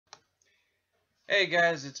Hey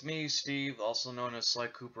guys, it's me, Steve, also known as Sly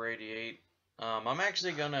Cooper 88. I'm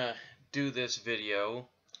actually gonna do this video.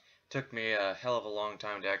 Took me a hell of a long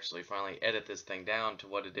time to actually finally edit this thing down to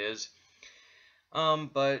what it is.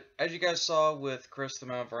 But as you guys saw with Chris the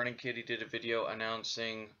Mount Vernon Kid, he did a video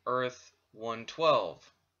announcing Earth 112,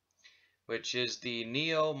 which is the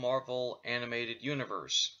Neo Marvel Animated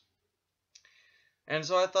Universe. And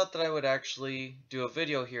so I thought that I would actually do a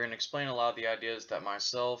video here and explain a lot of the ideas that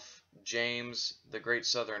myself, James, the Great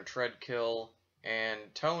Southern Treadkill, and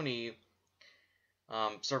Tony,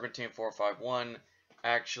 Serpentine 451,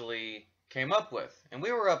 actually came up with. And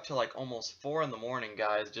we were up to like almost 4 in the morning,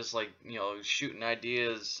 guys, just like, shooting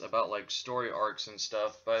ideas about like story arcs and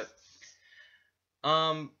stuff. But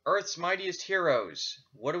Earth's Mightiest Heroes,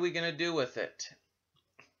 what are we gonna do with it?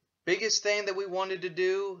 Biggest thing that we wanted to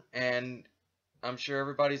do, and I'm sure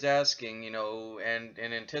everybody's asking, and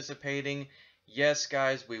anticipating. Yes,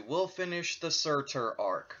 guys, we will finish the Surtur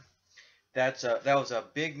arc. That was a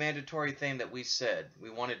big mandatory thing that we said. We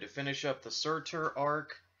wanted to finish up the Surtur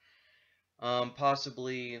arc,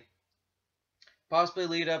 possibly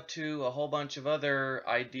lead up to a whole bunch of other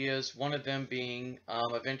ideas. One of them being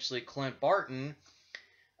eventually Clint Barton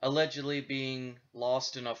allegedly being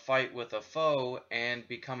lost in a fight with a foe and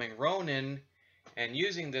becoming Ronin and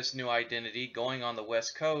using this new identity, going on the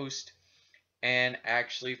West Coast and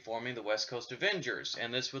actually forming the West Coast Avengers.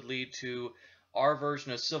 And this would lead to our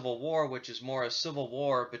version of Civil War, which is more a civil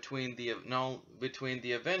war between the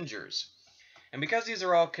Avengers. And because these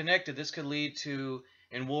are all connected, this could lead to,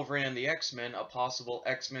 in Wolverine and the X-Men, a possible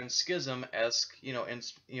X-Men Schism-esque,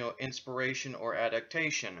 inspiration or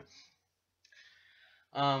adaptation.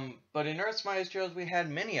 But in Earth's Mightiest Heroes, we had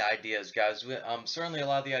many ideas, guys. Certainly a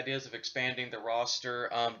lot of the ideas of expanding the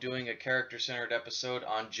roster, doing a character-centered episode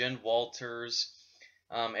on Jen Walters,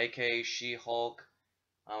 aka She-Hulk.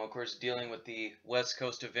 Of course, dealing with the West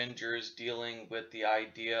Coast Avengers, dealing with the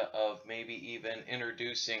idea of maybe even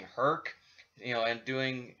introducing Herc,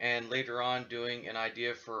 and later on doing an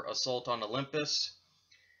idea for Assault on Olympus,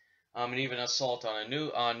 and even Assault on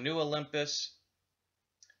New Olympus.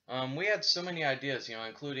 We had so many ideas,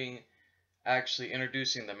 including actually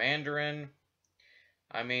introducing the Mandarin.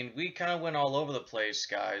 I mean, we kind of went all over the place,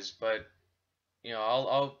 guys, but,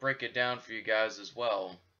 I'll break it down for you guys as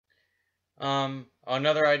well.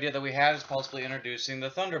 Another idea that we had is possibly introducing the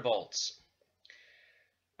Thunderbolts.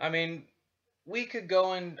 I mean, I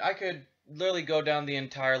could literally go down the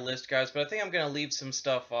entire list, guys, but I think I'm going to leave some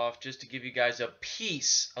stuff off just to give you guys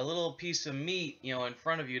a little piece of meat, in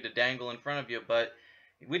front of you to dangle in front of you, but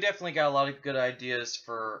we definitely got a lot of good ideas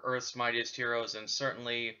for Earth's Mightiest Heroes, and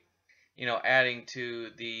certainly, adding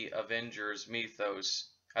to the Avengers mythos.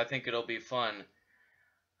 I think it'll be fun.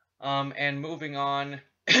 And moving on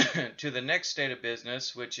to the next state of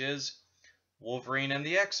business, which is Wolverine and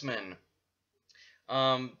the X-Men.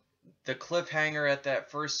 The cliffhanger at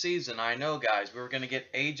that first season, I know, guys, we were going to get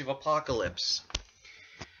Age of Apocalypse.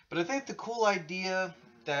 But I think the cool idea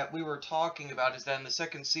that we were talking about is that in the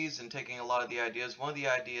second season, taking a lot of the ideas, one of the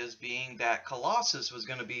ideas being that Colossus was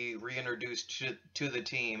going to be reintroduced to the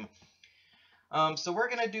team. So we're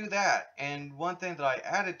going to do that. And one thing that I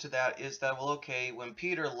added to that is that, well, okay, when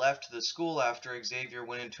Peter left the school after Xavier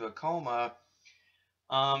went into a coma,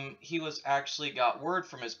 he was actually got word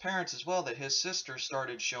from his parents as well that his sister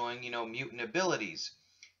started showing, mutant abilities.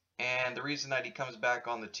 And the reason that he comes back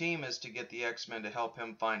on the team is to get the X-Men to help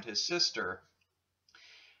him find his sister.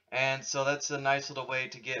 And so that's a nice little way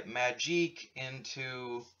to get Magique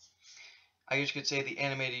into, I guess you could say, the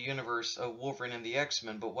animated universe of Wolverine and the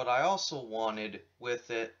X-Men. But what I also wanted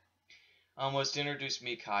with it was to introduce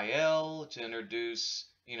Mikael, to introduce,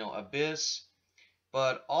 Abyss,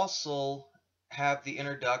 but also have the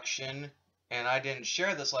introduction, and I didn't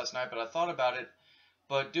share this last night, but I thought about it,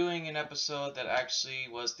 but doing an episode that actually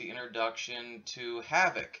was the introduction to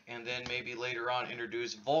Havoc, and then maybe later on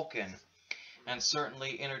introduce Vulcan. And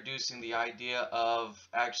certainly introducing the idea of,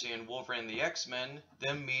 actually in Wolverine and the X-Men,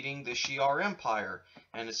 them meeting the Shi'ar Empire,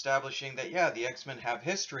 and establishing that, yeah, the X-Men have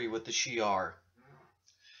history with the Shi'ar.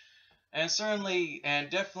 And certainly,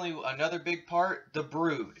 and definitely another big part, the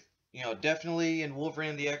Brood. Definitely in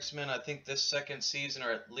Wolverine and the X-Men, I think this second season,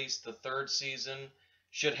 or at least the third season,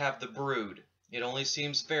 should have the Brood. It only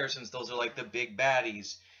seems fair since those are like the big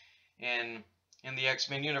baddies in the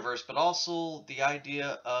X-Men universe, but also the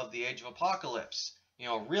idea of the Age of Apocalypse,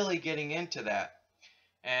 really getting into that.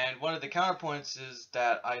 And one of the counterpoints is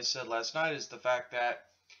that I said last night is the fact that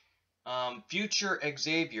future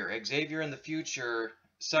Xavier in the future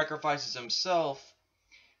sacrifices himself,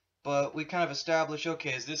 but we kind of establish,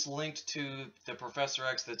 okay, is this linked to the Professor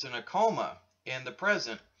X that's in a coma in the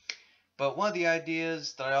present? But one of the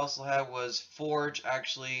ideas that I also had was Forge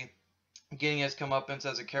actually getting his comeuppance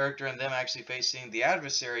as a character, and them actually facing the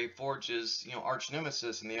adversary, Forge's arch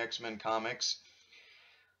nemesis in the X-Men comics.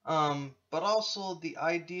 But also the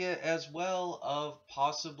idea as well of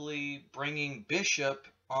possibly bringing Bishop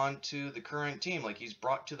onto the current team, like he's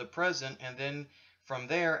brought to the present, and then from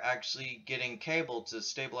there actually getting Cable to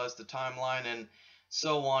stabilize the timeline and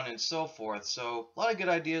so on and so forth. So a lot of good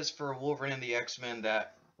ideas for Wolverine and the X-Men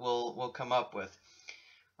that we'll come up with.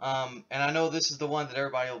 And I know this is the one that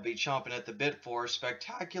everybody will be chomping at the bit for,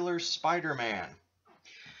 Spectacular Spider-Man.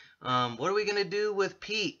 What are we gonna do with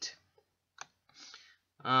Pete?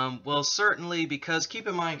 Well, certainly, because keep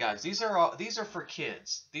in mind, guys, these are for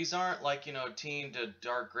kids. These aren't like teen to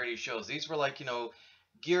dark gritty shows. These were like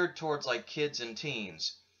geared towards like kids and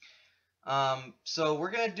teens. So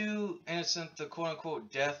we're gonna do Innocent, the quote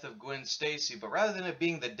unquote death of Gwen Stacy, but rather than it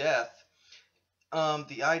being the death,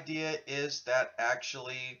 the idea is that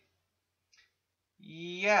actually,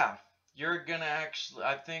 yeah, you're gonna actually.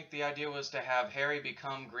 I think the idea was to have Harry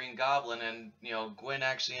become Green Goblin, and Gwen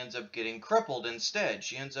actually ends up getting crippled instead.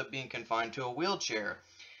 She ends up being confined to a wheelchair,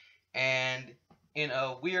 and in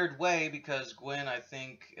a weird way, because Gwen, I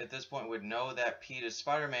think at this point would know that Pete is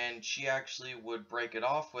Spider-Man, she actually would break it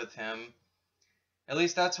off with him. At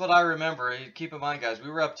least that's what I remember. Keep in mind, guys, we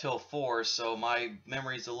were up till 4, so my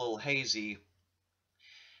memory's a little hazy.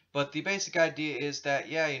 But the basic idea is that,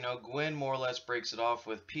 yeah, Gwen more or less breaks it off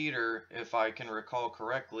with Peter, if I can recall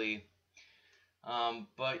correctly.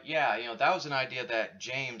 But yeah, that was an idea that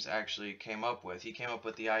James actually came up with. He came up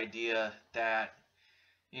with the idea that,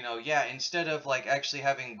 yeah, instead of like actually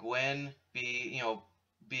having Gwen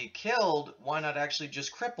be killed, why not actually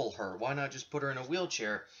just cripple her? Why not just put her in a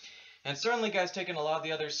wheelchair? And certainly, guys, taking a lot of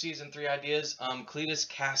the other season 3 ideas, Cletus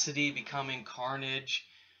Cassidy becoming Carnage.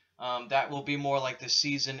 That will be more like the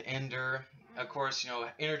season ender. Of course,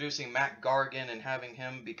 introducing Matt Gargan and having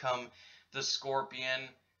him become the Scorpion.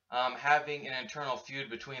 Having an internal feud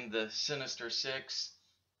between the Sinister Six.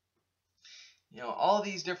 All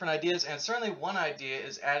these different ideas. And certainly one idea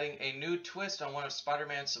is adding a new twist on one of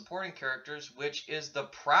Spider-Man's supporting characters, which is the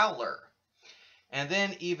Prowler. And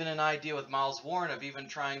then even an idea with Miles Warren of even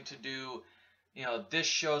trying to do this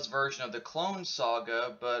show's version of the Clone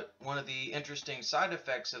Saga, but one of the interesting side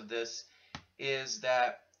effects of this is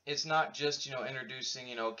that it's not just, introducing,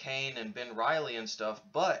 Kane and Ben Reilly and stuff,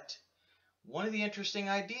 but one of the interesting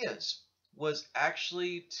ideas was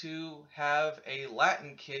actually to have a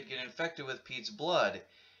Latin kid get infected with Pete's blood.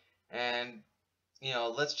 And,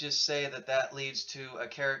 let's just say that leads to a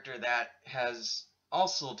character that has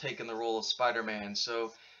also taken the role of Spider-Man.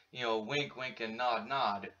 So, wink, wink, and nod,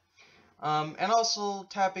 nod. And also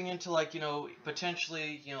tapping into like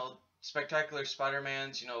potentially Spectacular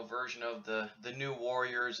Spider-Man's version of the New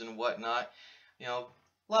Warriors and whatnot. A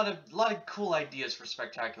lot of cool ideas for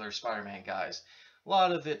Spectacular Spider-Man, guys. A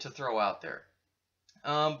lot of it to throw out there.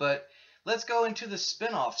 But let's go into the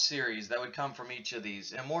spin-off series that would come from each of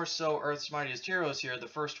these, and more so Earth's Mightiest Heroes here. The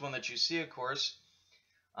first one that you see, of course,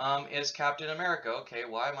 is Captain America. Okay,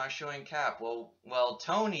 why am I showing Cap? Well,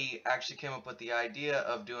 Tony actually came up with the idea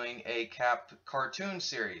of doing a Cap cartoon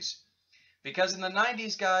series. Because in the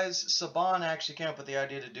 90s, guys, Saban actually came up with the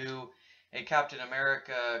idea to do a Captain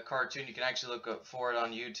America cartoon. You can actually look up for it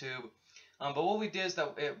on YouTube. But what we did is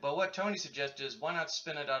but what Tony suggested is why not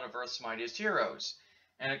spin it out of Earth's Mightiest Heroes?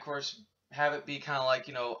 And of course, have it be kind of like,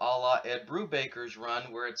 a la Ed Brubaker's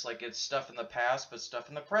run, where it's like it's stuff in the past, but stuff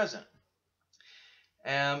in the present.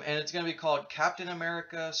 And it's going to be called Captain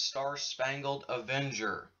America Star Spangled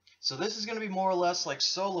Avenger. So this is going to be more or less like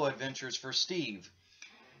solo adventures for Steve.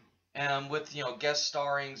 With, guest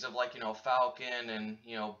starrings of like, Falcon and,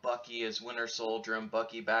 Bucky as Winter Soldier and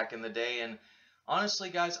Bucky back in the day. And honestly,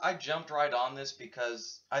 guys, I jumped right on this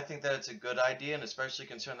because I think that it's a good idea, and especially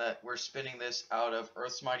considering that we're spinning this out of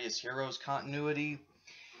Earth's Mightiest Heroes continuity.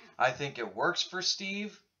 I think it works for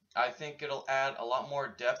Steve. I think it'll add a lot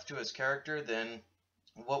more depth to his character than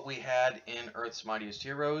what we had in Earth's Mightiest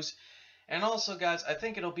Heroes. And also, guys, I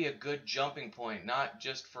think it'll be a good jumping point, not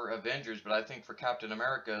just for Avengers, but I think for Captain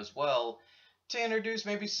America as well, to introduce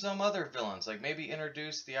maybe some other villains. Like maybe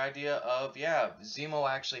introduce the idea of, yeah, Zemo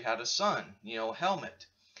actually had a son, Helmet.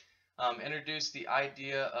 Introduce the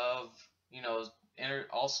idea of,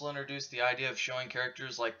 also introduce the idea of showing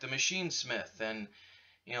characters like the Machine Smith, and,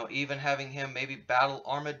 even having him maybe battle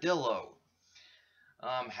Armadillo.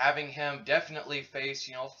 Having him definitely face,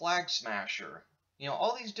 Flag Smasher.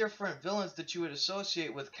 All these different villains that you would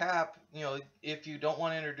associate with Cap, if we don't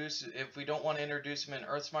want to introduce him in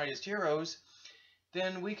Earth's Mightiest Heroes,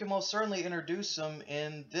 then we can most certainly introduce him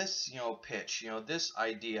in this, pitch, this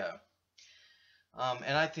idea.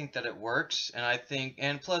 And I think that it works,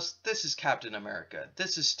 and plus, this is Captain America.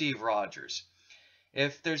 This is Steve Rogers.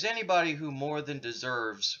 If there's anybody who more than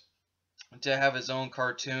deserves to have his own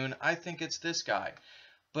cartoon, I think it's this guy.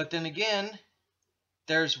 But then again,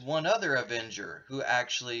 there's one other Avenger who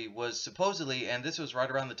actually was supposedly, and this was right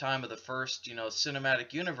around the time of the first,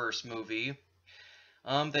 cinematic universe movie,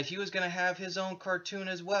 that he was going to have his own cartoon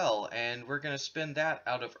as well, and we're going to spin that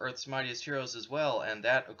out of Earth's Mightiest Heroes as well, and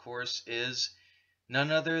that, of course, is none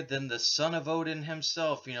other than the son of Odin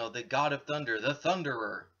himself, the god of thunder, the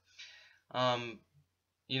Thunderer. Um,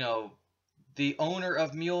 you know, the owner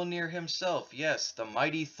of Mjolnir himself, yes, the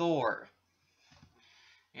mighty Thor.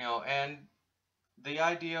 And the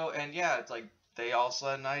idea, and yeah, it's like they also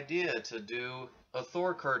had an idea to do a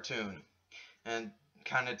Thor cartoon and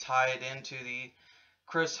kind of tie it into the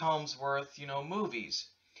Chris Helmsworth, movies.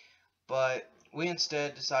 But we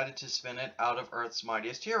instead decided to spin it out of Earth's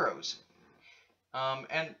Mightiest Heroes.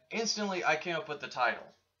 And instantly I came up with the title.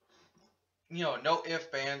 No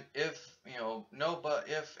if,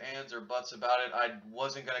 ands, or buts about it. I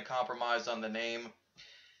wasn't going to compromise on the name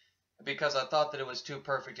because I thought that it was too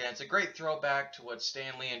perfect, and it's a great throwback to what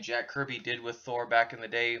Stan Lee and Jack Kirby did with Thor back in the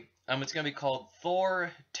day. It's going to be called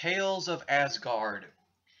Thor: Tales of Asgard.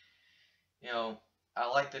 I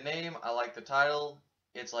like the name, I like the title.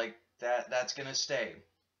 It's like that's going to stay.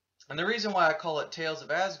 And the reason why I call it Tales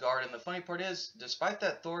of Asgard, and the funny part is, despite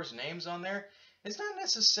that Thor's name's on there, it's not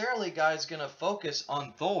necessarily, guys, going to focus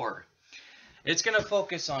on Thor. It's going to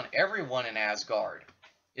focus on everyone in Asgard.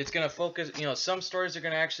 It's going to focus, some stories are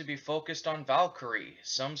going to actually be focused on Valkyrie.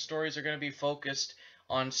 Some stories are going to be focused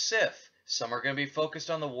on Sif. Some are going to be focused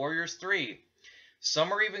on the Warriors 3.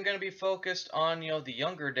 Some are even going to be focused on, the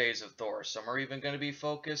younger days of Thor. Some are even going to be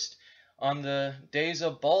focused on the days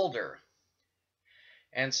of Balder.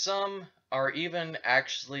 And some are even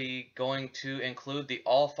actually going to include the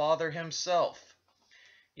All-Father himself.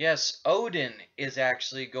 Yes, Odin is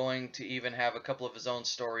actually going to even have a couple of his own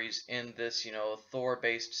stories in this,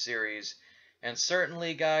 Thor-based series. And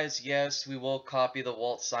certainly, guys, yes, we will copy the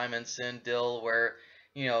Walt Simonson deal where,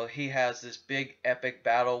 he has this big epic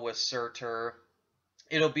battle with Surtur.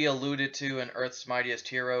 It'll be alluded to in Earth's Mightiest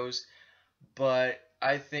Heroes, but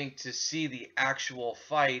I think to see the actual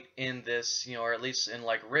fight in this, or at least in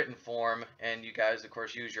like written form, and you guys, of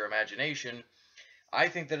course, use your imagination, I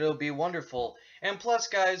think that it'll be wonderful. And plus,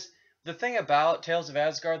 guys, the thing about Tales of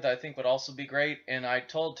Asgard that I think would also be great, and I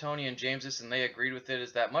told Tony and James this and they agreed with it,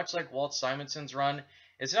 is that much like Walt Simonson's run,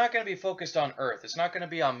 it's not going to be focused on Earth. It's not going to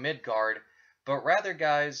be on Midgard, but rather,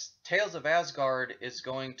 guys, Tales of Asgard is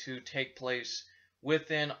going to take place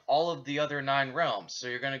within all of the other 9 realms. So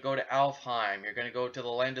you're going to go to Alfheim, you're going to go to the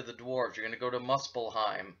land of the dwarves, you're going to go to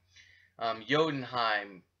Muspelheim,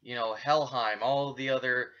 Jotunheim, Helheim, all of the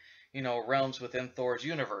other, realms within Thor's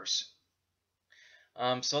universe.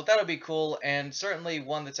 So that'll be cool, and certainly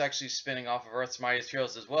one that's actually spinning off of Earth's Mightiest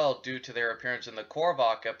Heroes as well, due to their appearance in the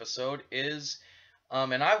Korvac episode, is,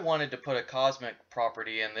 and I wanted to put a cosmic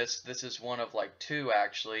property in this. This is one of like 2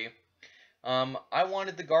 actually. I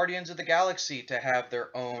wanted the Guardians of the Galaxy to have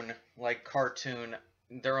their own cartoon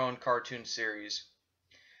series,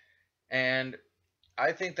 and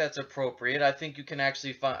I think that's appropriate. I think you can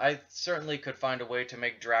actually I certainly could find a way to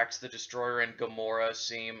make Drax the Destroyer and Gamora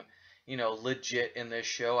seem, legit in this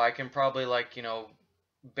show. I can probably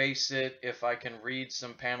base it, if I can read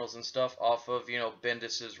some panels and stuff, off of,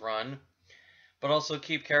 Bendis's run, but also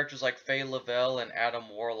keep characters like Faye Lavelle and Adam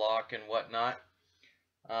Warlock and whatnot.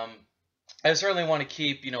 I certainly want to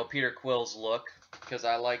keep, Peter Quill's look, because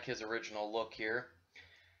I like his original look here.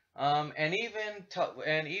 And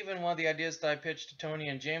even one of the ideas that I pitched to Tony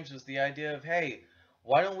and James was the idea of, hey,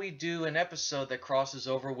 why don't we do an episode that crosses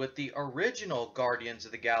over with the original Guardians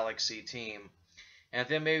of the Galaxy team? And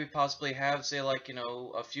then maybe possibly have, say,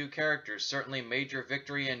 a few characters. Certainly Major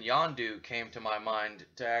Victory and Yondu came to my mind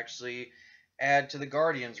to actually add to the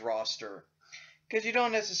Guardians roster. Because you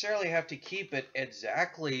don't necessarily have to keep it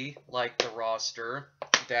exactly like the roster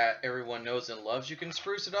that everyone knows and loves. You can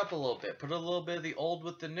spruce it up a little bit. Put a little bit of the old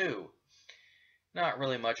with the new. Not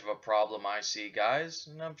really much of a problem, I see, guys.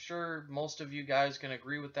 And I'm sure most of you guys can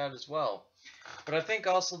agree with that as well. But I think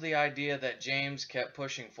also the idea that James kept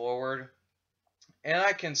pushing forward, and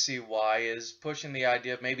I can see why, is pushing the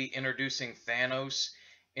idea of maybe introducing Thanos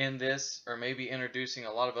in this, or maybe introducing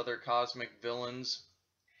a lot of other cosmic villains.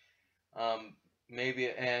 Maybe,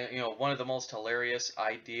 and one of the most hilarious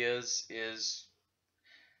ideas is,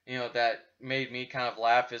 that made me kind of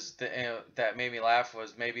laugh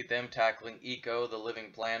was maybe them tackling Eco, the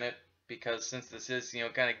Living Planet, because since this is,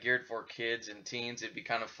 kind of geared for kids and teens, it'd be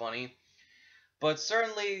kind of funny. But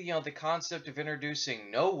certainly, the concept of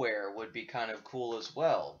introducing Nowhere would be kind of cool as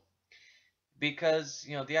well. Because,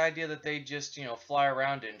 the idea that they just, fly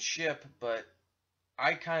around and ship, but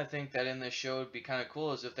I kind of think that in this show it'd be kind of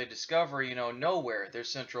cool is if they discover, Nowhere, their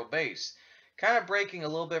central base. Kind of breaking a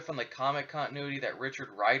little bit from the comic continuity that Richard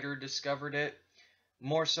Rider discovered it.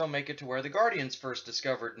 More so make it to where the Guardians first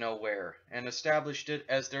discovered Nowhere and established it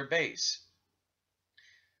as their base.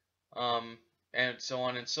 And so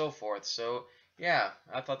on and so forth. So, yeah,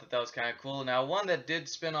 I thought that was kind of cool. Now, one that did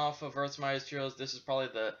spin off of Earth's Mightiest Heroes, this is probably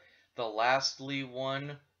the lastly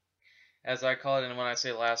one, as I call it. And when I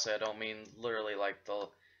say lastly, I don't mean literally like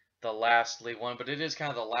the lastly one, but it is kind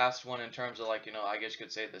of the last one in terms of like, I guess you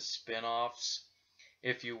could say the spin-offs,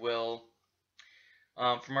 if you will,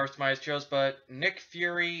 from Earth's Mightiest Heroes. But Nick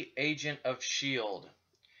Fury, Agent of S.H.I.E.L.D.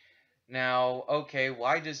 Now, okay,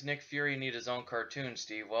 why does Nick Fury need his own cartoon,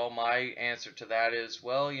 Steve? Well, my answer to that is,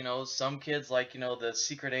 well, some kids like, the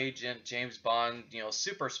secret agent, James Bond,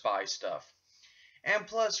 super spy stuff. And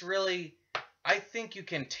plus, really, I think you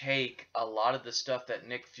can take a lot of the stuff that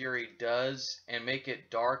Nick Fury does and make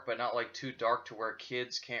it dark, but not like too dark to where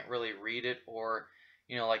kids can't really read it or,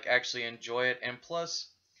 like actually enjoy it. And plus,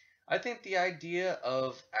 I think the idea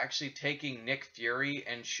of actually taking Nick Fury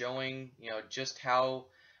and showing, just how,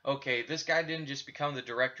 okay, this guy didn't just become the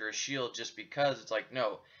director of S.H.I.E.L.D. just because. It's like,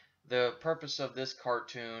 no, the purpose of this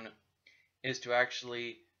cartoon is to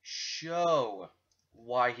actually show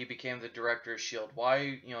why he became the director of S.H.I.E.L.D.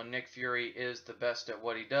 Why, Nick Fury is the best at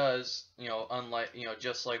what he does, unlike,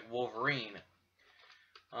 just like Wolverine.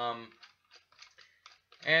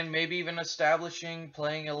 And maybe even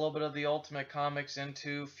playing a little bit of the Ultimate Comics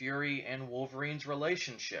into Fury and Wolverine's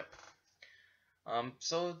relationship.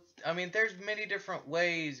 So, I mean, there's many different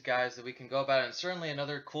ways, guys, that we can go about it. And certainly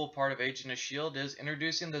another cool part of Agent of S.H.I.E.L.D. is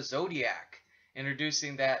introducing the Zodiac.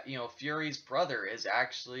 Introducing that, Fury's brother is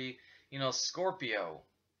actually, Scorpio.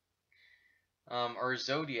 Or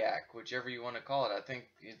Zodiac, whichever you want to call it. I think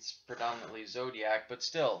it's predominantly Zodiac, but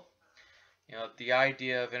still. The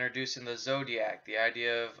idea of introducing the Zodiac, the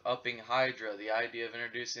idea of upping Hydra, the idea of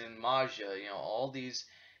introducing Maja, all these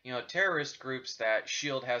terrorist groups that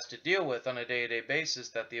S.H.I.E.L.D. has to deal with on a day-to-day basis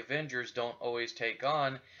that the Avengers don't always take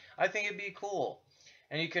on, I think it'd be cool.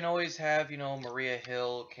 And you can always have, Maria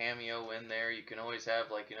Hill cameo in there. You can always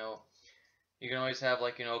have, like,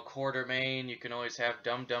 Quartermain. You can always have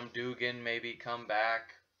Dum Dum Dugan maybe come back.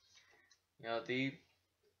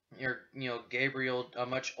 Gabriel, a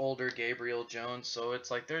much older Gabriel Jones. So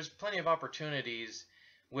it's like there's plenty of opportunities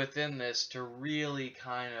within this to really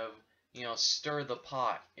kind of, stir the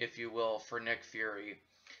pot, if you will, for Nick Fury.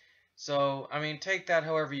 So, I mean, take that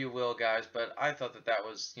however you will, guys, but I thought that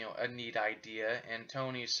was, a neat idea, and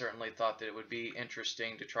Tony certainly thought that it would be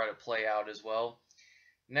interesting to try to play out as well.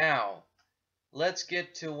 Now, let's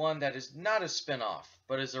get to one that is not a spin-off,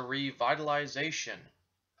 but is a revitalization.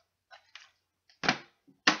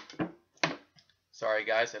 Sorry,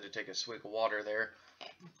 guys, I had to take a swig of water there.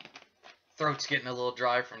 Throat's getting a little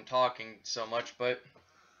dry from talking so much, but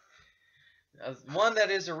one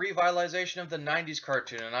that is a revitalization of the 90s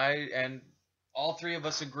cartoon, and all three of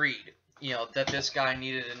us agreed, that this guy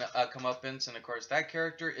needed a comeuppance, and of course that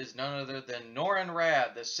character is none other than Norrin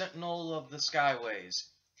Radd, the Sentinel of the Skyways.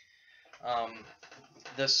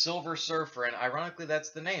 The Silver Surfer, and ironically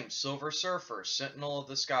that's the name, Silver Surfer, Sentinel of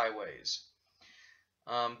the Skyways.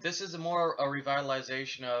 This is more a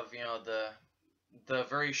revitalization of, the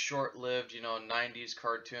very short-lived, 90s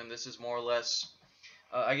cartoon. This is more or less,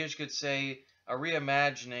 I guess you could say, a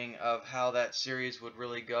reimagining of how that series would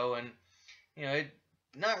really go, and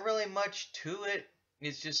not really much to it.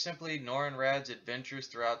 It's just simply Norrin Radd's adventures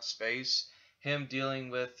throughout space, him dealing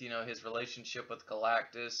with his relationship with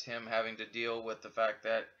Galactus, him having to deal with the fact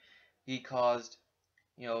that he caused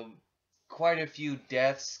quite a few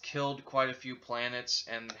deaths, killed quite a few planets,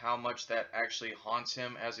 and how much that actually haunts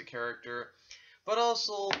him as a character. But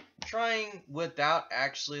also trying without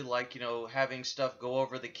actually having stuff go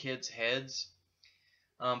over the kids' heads.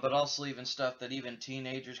 But also even stuff that even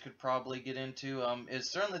teenagers could probably get into,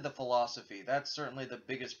 is certainly the philosophy. That's certainly the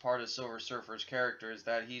biggest part of Silver Surfer's character, is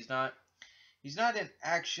that he's not an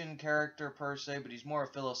action character per se, but he's more a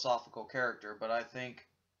philosophical character. But I think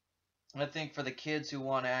for the kids who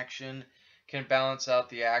want action, can balance out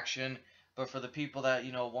the action. But for the people that,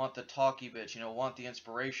 want the talky bits, want the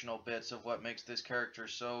inspirational bits of what makes this character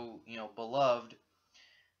so, beloved,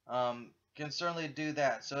 can certainly do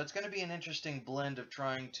that. So it's going to be an interesting blend of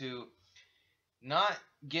trying to not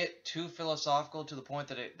get too philosophical to the point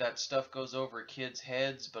that that stuff goes over kids'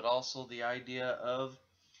 heads, but also the idea of,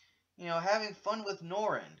 having fun with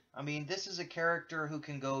Norrin. I mean, this is a character who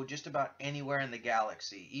can go just about anywhere in the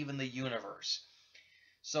galaxy, even the universe.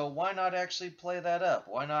 So why not actually play that up?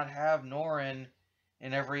 Why not have Norrin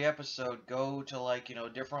in every episode go to, like,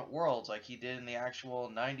 different worlds like he did in the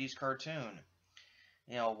actual 90s cartoon?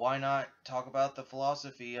 Why not talk about the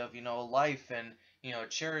philosophy of, life and,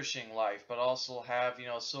 cherishing life, but also have,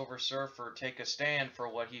 Silver Surfer take a stand for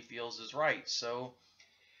what he feels is right. So,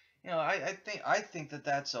 I think that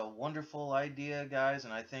that's a wonderful idea, guys,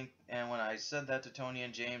 and when I said that to Tony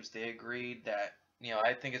and James, they agreed that,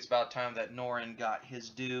 I think it's about time that Norrin got his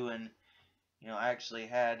due and, actually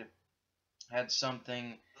had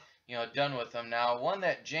something, done with him. Now, one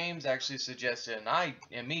that James actually suggested, and I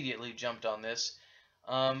immediately jumped on this,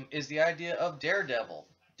 is the idea of Daredevil.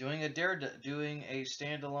 Doing a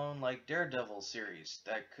standalone like Daredevil series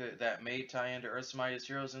that may tie into Earth's Mightiest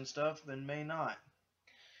Heroes and stuff, then may not.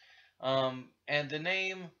 And the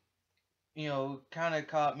name, kind of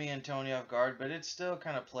caught me and Tony off guard, but it still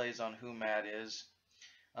kind of plays on who Matt is.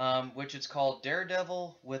 Which it's called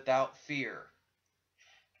Daredevil Without Fear.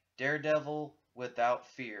 Daredevil Without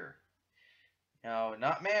Fear. Now,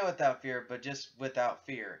 not Man Without Fear, but just Without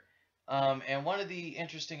Fear. And one of the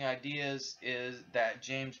interesting ideas is that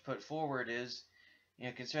James put forward is,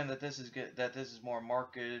 considering that this is more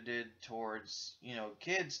marketed towards,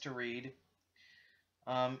 kids to read,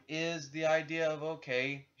 is the idea of,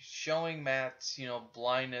 okay, showing Matt's,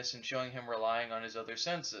 blindness and showing him relying on his other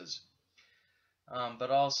senses. But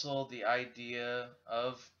also the idea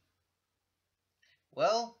of,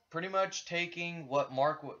 well, pretty much taking what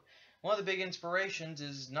one of the big inspirations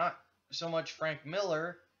is not so much Frank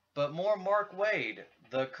Miller, but more Mark Waid.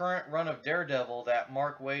 The current run of Daredevil that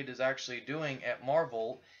Mark Waid is actually doing at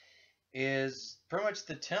Marvel is pretty much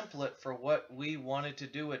the template for what we wanted to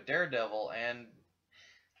do with Daredevil, and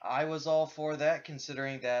I was all for that,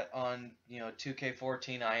 considering that on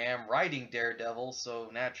 2K14 I am writing Daredevil, so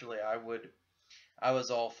naturally I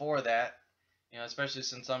was all for that, especially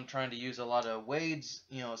since I'm trying to use a lot of Wade's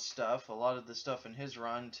stuff, a lot of the stuff in his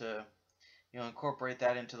run to incorporate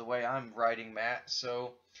that into the way I'm writing Matt.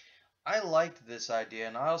 So I liked this idea,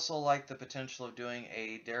 and I also liked the potential of doing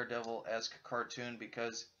a Daredevil-esque cartoon,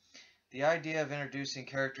 because the idea of introducing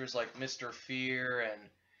characters like Mr. Fear and,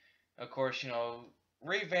 of course,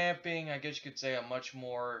 revamping, I guess you could say, a much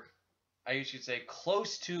more, I guess you could say,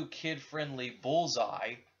 close to kid-friendly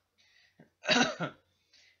Bullseye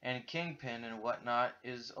and Kingpin and whatnot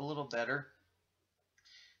is a little better.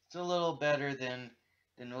 It's a little better than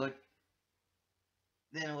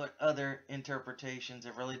what other interpretations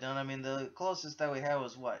have really done. I mean, the closest that we had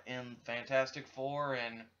was what, in Fantastic Four,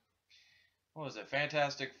 and what was it?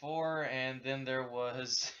 Fantastic Four, and then there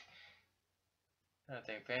was, I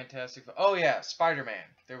think, Fantastic Four. Oh yeah, Spider-Man.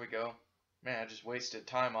 There we go. Man, I just wasted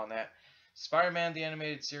time on that. Spider-Man the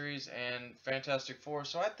animated series and Fantastic Four.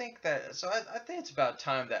 So I think it's about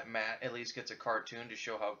time that Matt at least gets a cartoon to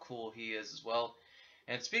show how cool he is as well.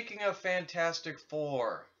 And speaking of Fantastic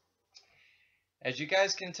Four, as you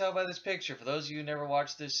guys can tell by this picture, for those of you who never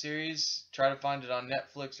watched this series, try to find it on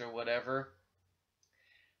Netflix or whatever.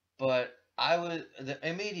 But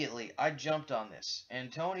immediately I jumped on this,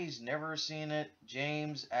 and Tony's never seen it.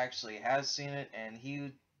 James actually has seen it, and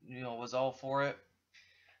he was all for it.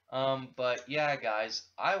 But yeah, guys,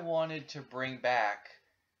 I wanted to bring back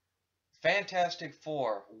Fantastic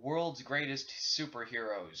Four, World's Greatest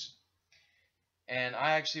Superheroes. And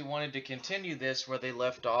I actually wanted to continue this where they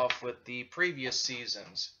left off with the previous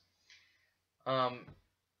seasons. And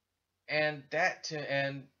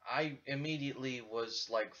I immediately was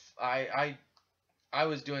like, I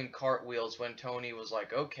was doing cartwheels when Tony was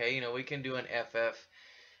like, okay, we can do an FF,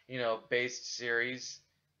 based series,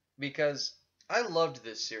 because I loved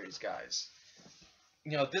this series, guys.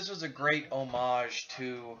 This was a great homage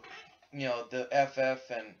to, the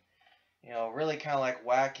FF and, really kind of like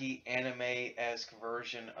wacky anime-esque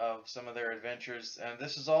version of some of their adventures. And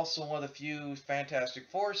this is also one of the few Fantastic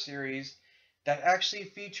Four series that actually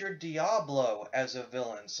featured Diablo as a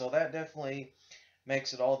villain. So that definitely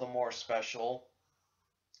makes it all the more special.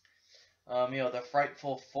 The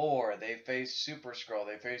Frightful Four, they faced Super Skrull,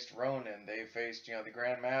 they faced Ronin, they faced, the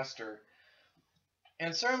Grand Master.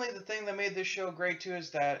 And certainly the thing that made this show great too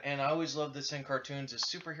is that, and I always loved this in cartoons, is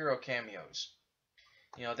superhero cameos.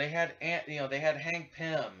 They had Hank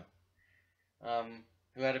Pym,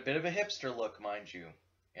 who had a bit of a hipster look, mind you,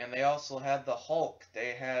 and they also had the Hulk.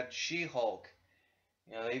 They had She-Hulk.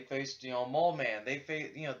 They faced Mole Man. They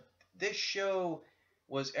faced this show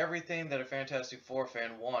was everything that a Fantastic Four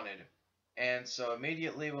fan wanted, and so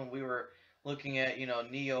immediately when we were looking at,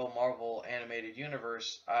 Neo Marvel Animated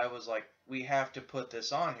Universe, I was like, we have to put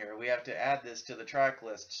this on here. We have to add this to the track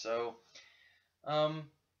list. So, um,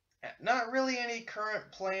 not really any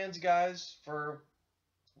current plans, guys, for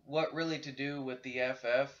what really to do with the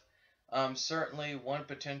FF. Certainly, one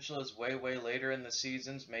potential is way, way later in the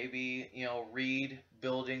seasons. Maybe, Reed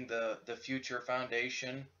building the future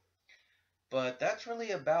foundation. But that's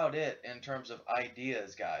really about it in terms of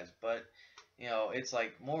ideas, guys. But it's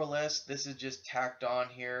like more or less this is just tacked on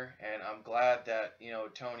here, and I'm glad that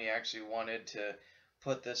Tony actually wanted to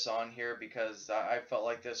put this on here because I felt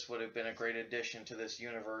like this would have been a great addition to this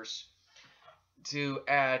universe to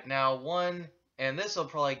add. Now one, and this will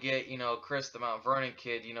probably get Chris the Mount Vernon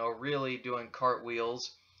kid really doing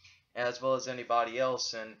cartwheels as well as anybody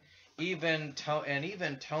else, and even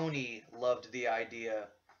Tony loved the idea.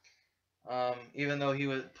 Even though he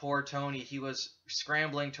was poor Tony, he was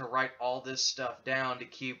scrambling to write all this stuff down to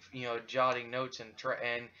keep jotting notes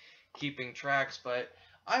and keeping tracks. But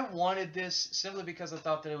I wanted this simply because I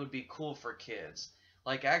thought that it would be cool for kids,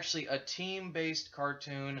 like actually a team-based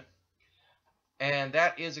cartoon. And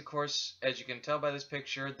that is, of course, as you can tell by this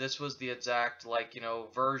picture, this was the exact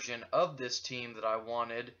version of this team that I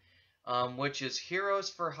wanted, which is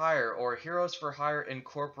Heroes for Hire or Heroes for Hire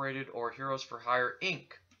Incorporated or Heroes for Hire Inc.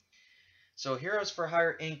 So Heroes for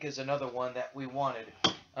Hire Inc. is another one that we wanted.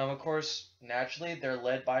 Of course, naturally, they're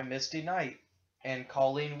led by Misty Knight and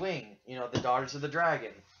Colleen Wing, the Daughters of the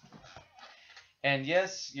Dragon. And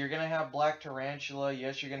yes, you're going to have Black Tarantula.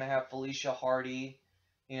 Yes, you're going to have Felicia Hardy,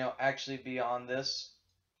 actually be on this.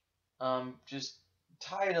 Just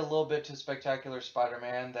tie it a little bit to Spectacular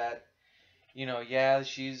Spider-Man that, yeah,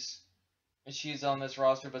 she's on this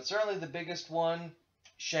roster, but certainly the biggest one,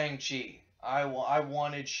 Shang-Chi. I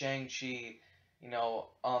wanted Shang-Chi,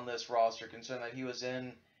 on this roster, considering that he was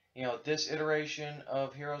in, this iteration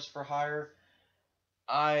of Heroes for Hire.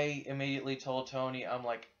 I immediately told Tony, I'm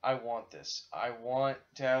like, I want this. I want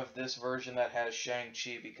to have this version that has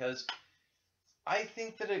Shang-Chi because I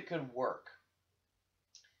think that it could work.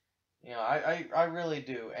 I really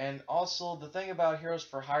do. And also, the thing about Heroes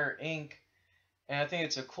for Hire Inc., and I think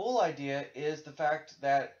it's a cool idea, is the fact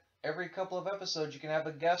that every couple of episodes you can have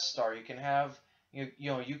a guest star. You can have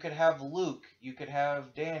you could have Luke, you could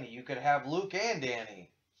have Danny, you could have Luke and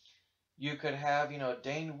Danny. You could have,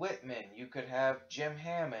 Dane Whitman, you could have Jim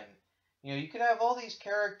Hammond. You could have all these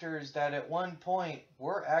characters that at one point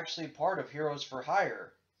were actually part of Heroes for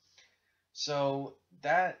Hire. So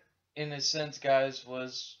that in a sense, guys,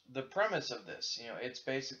 was the premise of this. It's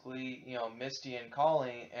basically, Misty and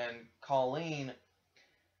Colleen,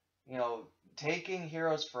 taking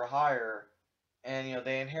Heroes for Hire, and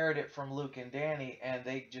they inherit it from Luke and Danny, and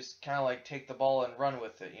they just kind of like take the ball and run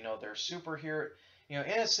with it. They're superhero. In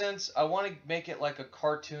a sense, I want to make it like a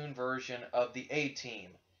cartoon version of the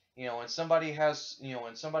A-Team. When somebody has,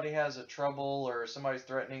 a trouble or somebody's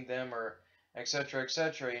threatening them or etc.,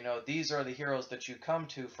 etc., these are the heroes that you come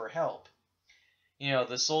to for help.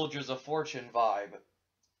 The Soldiers of Fortune vibe.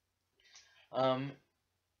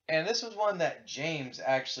 And this was one that James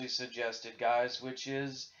actually suggested, guys, which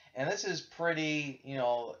is, and this is pretty,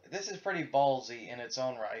 this is pretty ballsy in its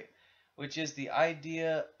own right, which is the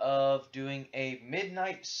idea of doing a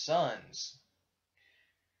Midnight Suns.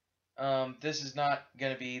 This is not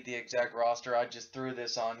going to be the exact roster. I just threw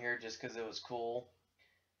this on here just because it was cool.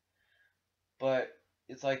 But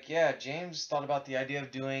it's like, yeah, James thought about the idea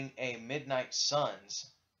of doing a Midnight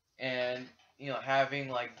Suns. And, having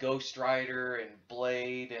like Ghost Rider and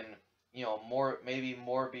Blade and, maybe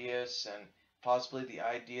Morbius and possibly the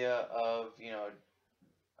idea of,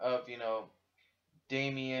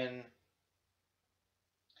 Damian.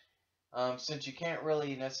 Since you can't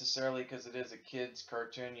really necessarily, because it is a kid's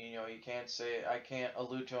cartoon, you can't say, I can't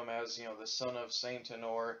allude to him as, the son of Satan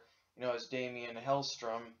or, as Damian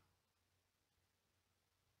Hellstrom.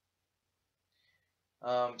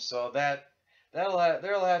 So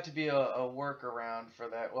there'll have to be a workaround for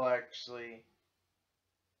that. Well, actually,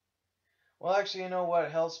 you know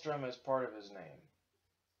what? Hellstrom is part of his name.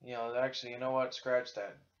 Actually, you know what? Scratch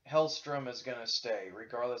that. Hellstrom is gonna stay,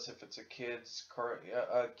 regardless if it's a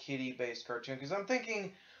kiddie-based cartoon. Because I'm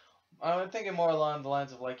thinking more along the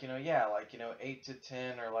lines of 8 to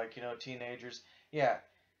 10 or teenagers. Yeah,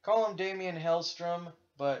 call him Damian Hellstrom,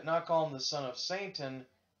 but not call him the son of Satan,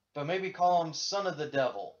 but maybe call him son of the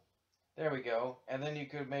devil. There we go. And then you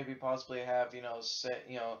could maybe possibly have you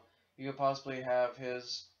could possibly have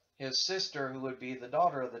his sister who would be the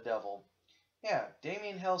daughter of the devil. Yeah,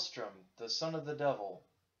 Damian Hellstrom, the son of the devil.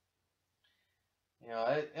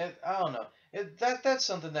 I don't know. That's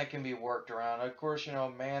something that can be worked around. Of course,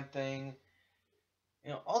 Man-Thing.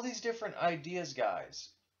 All these different ideas, guys,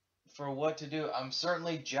 for what to do.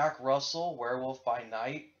 Certainly Jack Russell, Werewolf by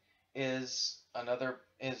Night, is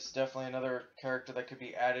definitely another character that could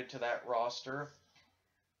be added to that roster.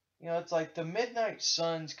 It's like the Midnight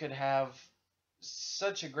Suns could have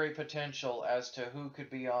such a great potential as to who could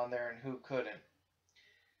be on there and who couldn't.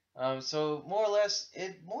 So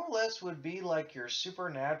it more or less would be like your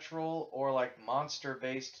supernatural or like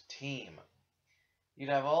monster-based team. You'd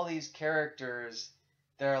have all these characters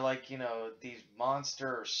that are like, these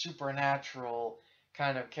monster or supernatural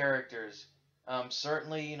kind of characters.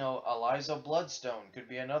 Certainly, Eliza Bloodstone could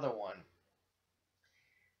be another one.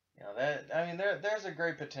 There's a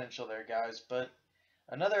great potential there, guys. But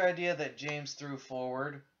another idea that James threw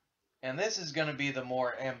forward, and this is going to be the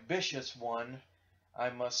more ambitious one,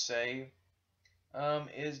 I must say,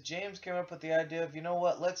 is James came up with the idea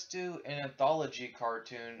of, let's do an anthology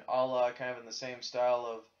cartoon, a la kind of in the same style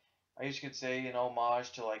of, I guess you could say,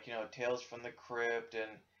 homage to like, Tales from the Crypt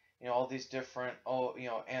and, all these different,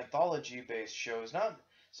 anthology-based shows. Not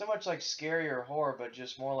so much like scary or horror, but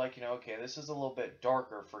just more like, okay, this is a little bit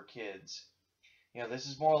darker for kids. This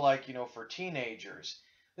is more like, for teenagers.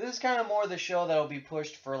 This is kind of more the show that'll be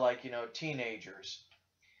pushed for like, teenagers.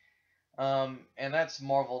 And that's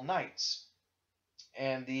Marvel Knights.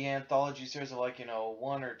 And the anthology series of like,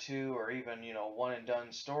 one or two or even, one and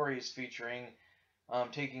done stories featuring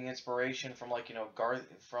taking inspiration from like,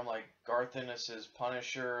 Garth Ennis's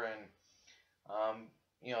Punisher and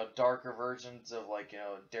darker versions of like,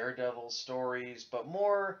 Daredevil stories, but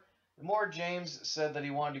more James said that he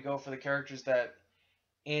wanted to go for the characters that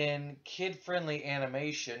in kid-friendly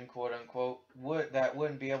animation, quote unquote,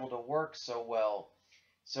 wouldn't be able to work so well.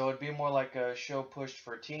 So it'd be more like a show pushed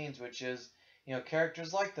for teens, which is,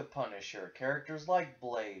 characters like the Punisher, characters like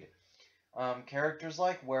Blade, characters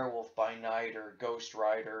like Werewolf by Night or Ghost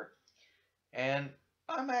Rider. And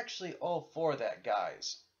I'm actually all for that,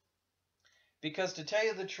 guys. Because to tell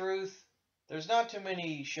you the truth, there's not too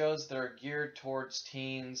many shows that are geared towards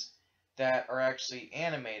teens that are actually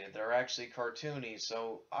animated, that are actually cartoony.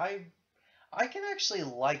 So I can actually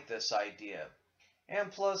like this idea. And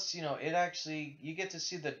plus, you get to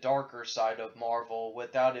see the darker side of Marvel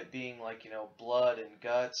without it being like, blood and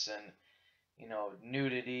guts and,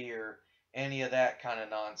 nudity or any of that kind of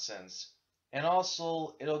nonsense. And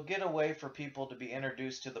also, it'll get a way for people to be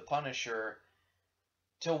introduced to the Punisher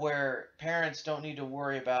to where parents don't need to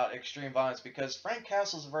worry about extreme violence because Frank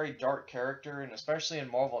Castle's a very dark character, and especially in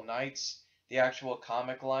Marvel Knights, the actual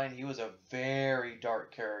comic line, he was a very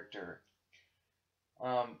dark character.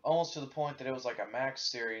 Almost to the point that it was like a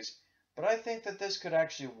Max series. But I think that this could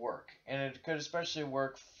actually work, and it could especially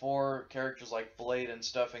work for characters like Blade and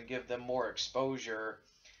stuff and give them more exposure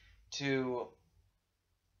to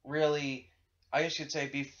really, I guess you'd say,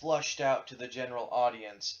 be flushed out to the general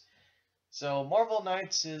audience. So Marvel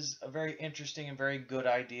Knights is a very interesting and very good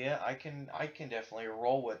idea. I can definitely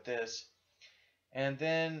roll with this. And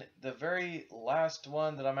then the very last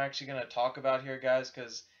one that I'm actually going to talk about here, guys,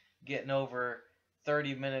 because getting over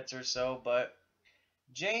 30 minutes or so, but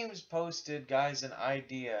James posted, guys, an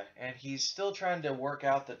idea, and he's still trying to work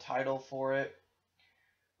out the title for it,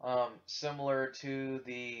 similar to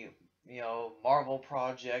the, Marvel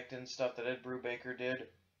Project and stuff that Ed Brubaker did.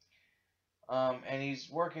 And he's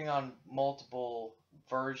working on multiple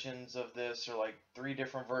versions of this, or like 3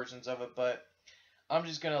 different versions of it, but I'm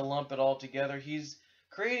just going to lump it all together. He's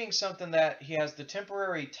creating something that he has the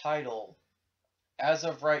temporary title. As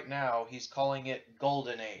of right now, he's calling it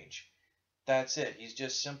Golden Age. That's it. He's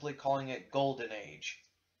just simply calling it Golden Age.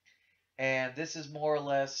 And this is more or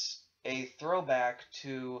less a throwback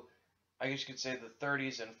to, I guess you could say, the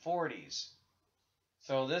 30s and 40s.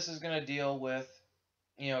 So this is going to deal with,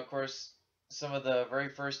 of course, some of the very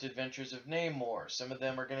first adventures of Namor. Some of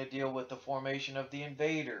them are going to deal with the formation of the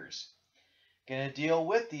Invaders. Going to deal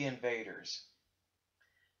with the Invaders.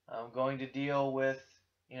 I'm going to deal with,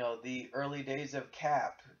 the early days of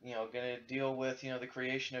Cap. Going to deal with, the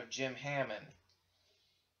creation of Jim Hammond.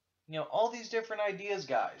 All these different ideas,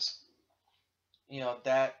 guys.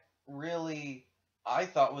 That really I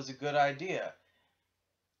thought was a good idea.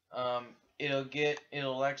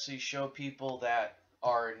 It'll actually show people that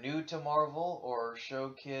are new to Marvel or show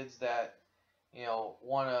kids that,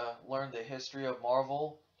 want to learn the history of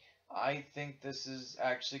Marvel. I think this is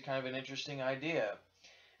actually kind of an interesting idea.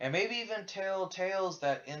 And maybe even tell tales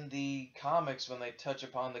that in the comics, when they touch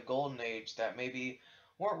upon the Golden Age, that maybe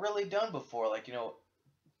weren't really done before. Like, the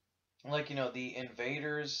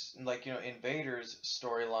Invaders, Invaders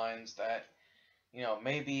storylines that,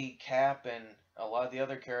 maybe Cap and a lot of the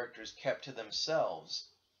other characters kept to themselves.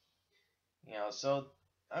 So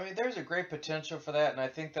I mean, there's a great potential for that, and I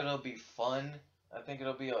think that it'll be fun. I think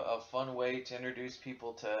it'll be a fun way to introduce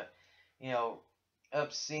people to, you know,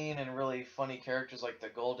 obscene and really funny characters like the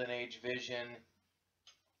Golden Age Vision,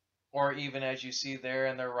 or even as you see there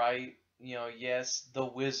in the right, you know, yes, the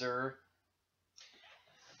Wizard.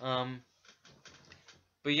 Um,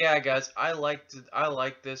 but yeah, guys, I like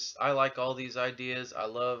this. I like all these ideas. I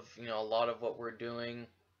love, you know, a lot of what we're doing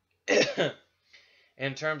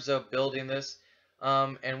in terms of building this.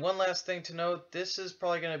 And one last thing to note, this is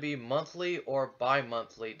probably going to be monthly or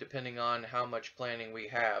bi-monthly, depending on how much planning we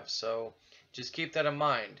have. So just keep that in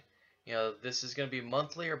mind. You know, this is going to be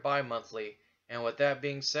monthly or bi-monthly. And with that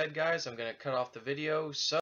being said, guys, I'm going to cut off the video. So